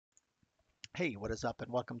Hey, what is up,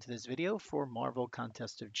 and welcome to this video for Marvel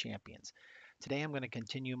Contest of Champions. Today I'm going to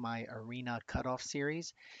continue my Arena Cutoff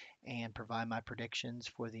series and provide my predictions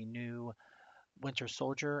for the new Winter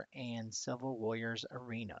Soldier and Civil Warriors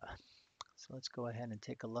Arena. So let's go ahead and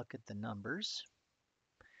take a look at the numbers.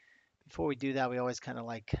 Before we do that, we always I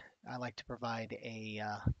like to provide a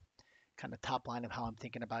kind of top line of how I'm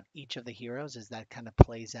thinking about each of the heroes as that kind of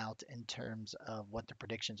plays out in terms of what the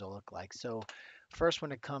predictions will look like. So, first,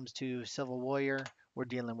 when it comes to Civil Warrior, we're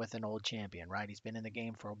dealing with an old champion, right? He's been in the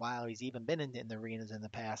game for a while. He's even been in the arenas in the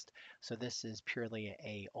past. So this is purely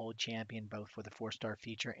a old champion, both for the 4-star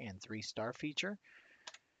feature and 3-star feature.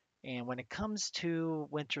 And when it comes to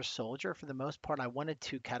Winter Soldier, for the most part, I wanted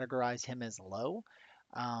to categorize him as low.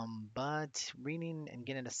 But reading and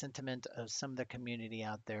getting a sentiment of some of the community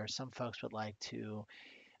out there, some folks would like to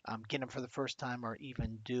get him for the first time or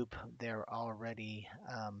even dupe their already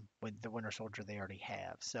with the Winter Soldier they already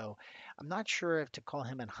have. So I'm not sure if to call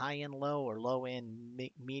him in high end low or low end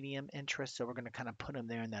medium interest. So we're going to kind of put him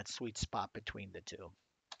there in that sweet spot between the two.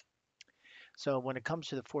 So when it comes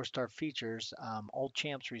to the 4-star features, old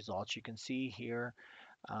champs results, you can see here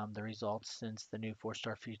the results since the new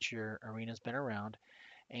 4-star feature arena's been around.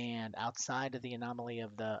 And outside of the anomaly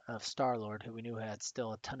of Star-Lord, who we knew had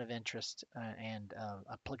still a ton of interest and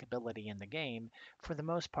applicability in the game, for the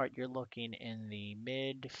most part, you're looking in the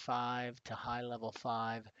mid 5 to high level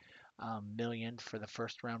 5 million for the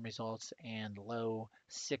first round results and low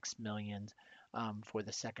 6 million for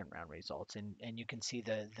the second round results. And you can see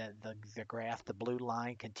the graph, the blue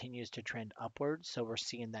line continues to trend upwards. So we're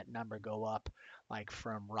seeing that number go up, like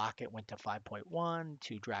from Rocket went to 5.1,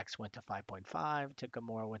 to Drax went to 5.5, to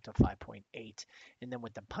Gamora went to 5.8. And then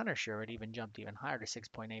with the Punisher, it even jumped even higher to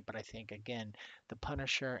 6.8. But I think, again, the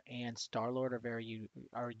Punisher and Star-Lord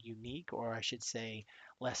are unique, or I should say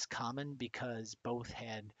less common, because both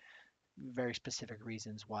had very specific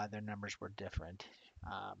reasons why their numbers were different.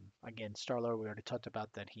 Again, Star-Lord, we already talked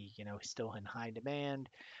about that he's still in high demand,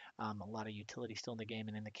 a lot of utility still in the game.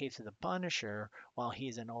 And in the case of the Punisher, while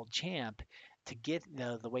he's an old champ, to get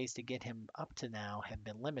the ways to get him up to now have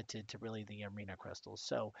been limited to really the arena crystals.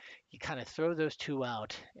 So you kind of throw those two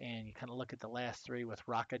out and you kind of look at the last three with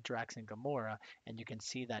Rocket, Drax, and Gamora, and you can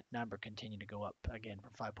see that number continue to go up again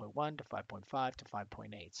from 5.1 to 5.5 to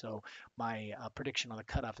 5.8. So my prediction on the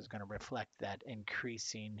cutoff is going to reflect that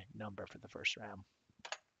increasing number for the first round.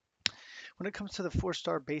 When it comes to the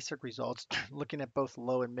 4-star basic results, looking at both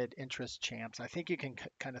low and mid interest champs, I think you can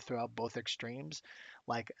kind of throw out both extremes,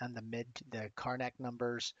 like on the mid, the Karnak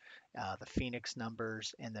numbers, the Phoenix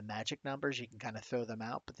numbers, and the Magic numbers. You can kind of throw them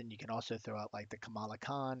out, but then you can also throw out like the Kamala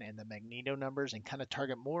Khan and the Magneto numbers and kind of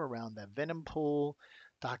target more around the Venom pool,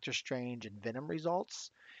 Doctor Strange, and Venom results.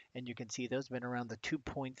 And you can see those have been around the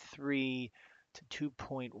 2.3 to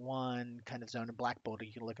 2.1 kind of zone. And Black Bolt,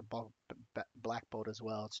 you can look at Black Bolt as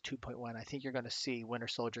well. It's 2.1. I think you're going to see Winter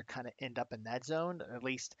Soldier kind of end up in that zone. At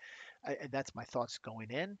least that's my thoughts going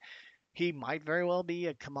in. He might very well be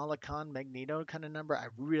a Kamala Khan Magneto kind of number. I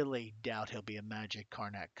really doubt he'll be a Magic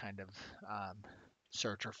Karnak kind of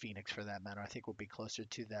Search or Phoenix for that matter. I think we'll be closer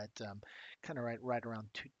to that kind of right around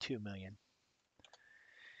 2 million.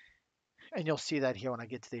 And you'll see that here when I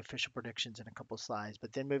get to the official predictions in a couple slides.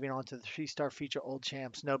 But then moving on to the 3-star feature old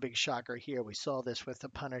champs, no big shocker here. We saw this with the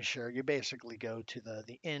Punisher. You basically go to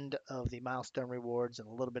the end of the milestone rewards and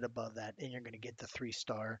a little bit above that, and you're going to get the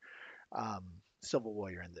 3-star Civil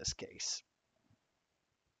Warrior in this case.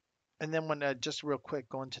 And then when just real quick,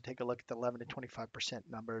 going to take a look at the 11 to 25%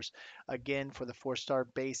 numbers. Again, for the 4-star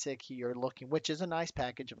basic, you're looking, which is a nice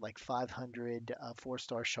package of like 500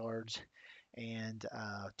 4-star shards and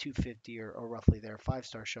 250 or roughly there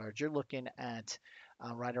 5-star shards. You're looking at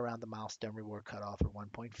right around the milestone reward cutoff at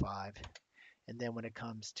 1.5. And then when it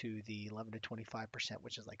comes to the 11 to 25%,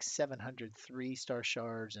 which is like 703 star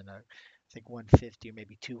shards and I think 150 or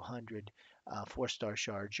maybe 200 4-star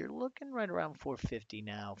shards, you're looking right around 450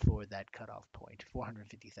 now for that cutoff point,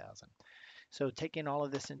 450,000. So taking all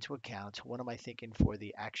of this into account, what am I thinking for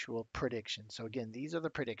the actual prediction? So again, these are the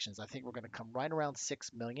predictions. I think we're going to come right around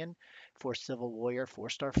 6 million for Civil Warrior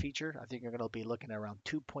 4-star feature. I think you're going to be looking at around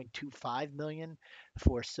 2.25 million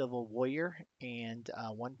for Civil Warrior and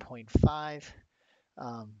 1.5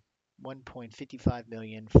 um, 1.55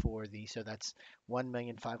 million for the, so that's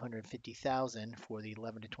 1,550,000 for the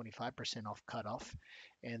 11 to 25% off cutoff.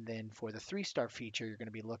 And then for the 3-star feature, you're going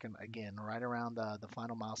to be looking again right around the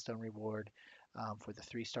final milestone reward for the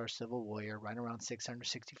 3-star Civil Warrior, right around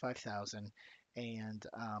 665,000. And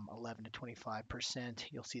 11 to 25%,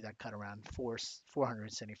 you'll see that cut around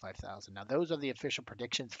 475,000. Now, those are the official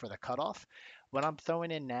predictions for the cutoff. What I'm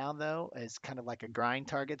throwing in now, though, is kind of like a grind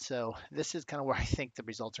target. So this is kind of where I think the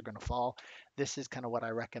results are going to fall. This is kind of what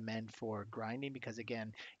I recommend for grinding because,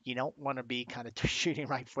 again, you don't want to be kind of shooting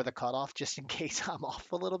right for the cutoff just in case I'm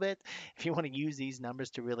off a little bit. If you want to use these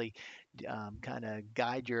numbers to really kind of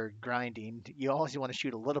guide your grinding, you always want to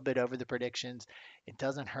shoot a little bit over the predictions. It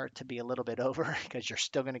doesn't hurt to be a little bit over because you're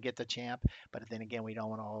still going to get the champ. But then again, we don't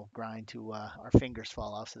want to all grind to our fingers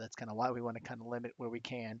fall off. So that's kind of why we want to kind of limit where we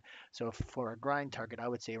can. So for a grind target, I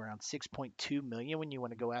would say around 6.2 million when you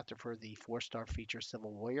want to go after for the 4-star feature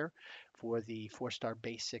Civil Warrior. For the 4-star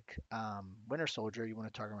basic Winter Soldier, you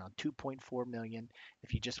want to target around 2.4 million.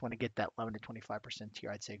 If you just want to get that 11 to 25%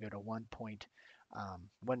 tier, I'd say go to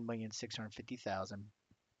 1,650,000.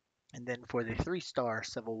 And then for the 3-star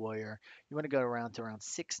Civil Warrior, you want to go around to around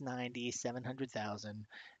 690, 700,000.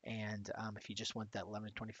 And if you just want that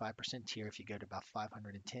 11 to 25% tier, if you go to about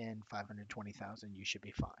 510, 520,000, you should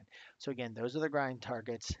be fine. So again, those are the grind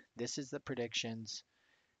targets. This is the predictions,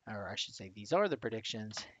 or I should say, these are the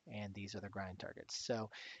predictions, and these are the grind targets. So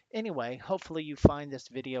anyway, hopefully you find this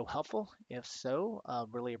video helpful. If so,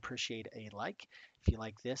 really appreciate a like. If you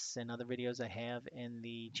like this and other videos I have in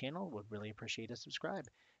the channel, would really appreciate a subscribe.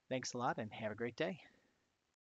 Thanks a lot and have a great day.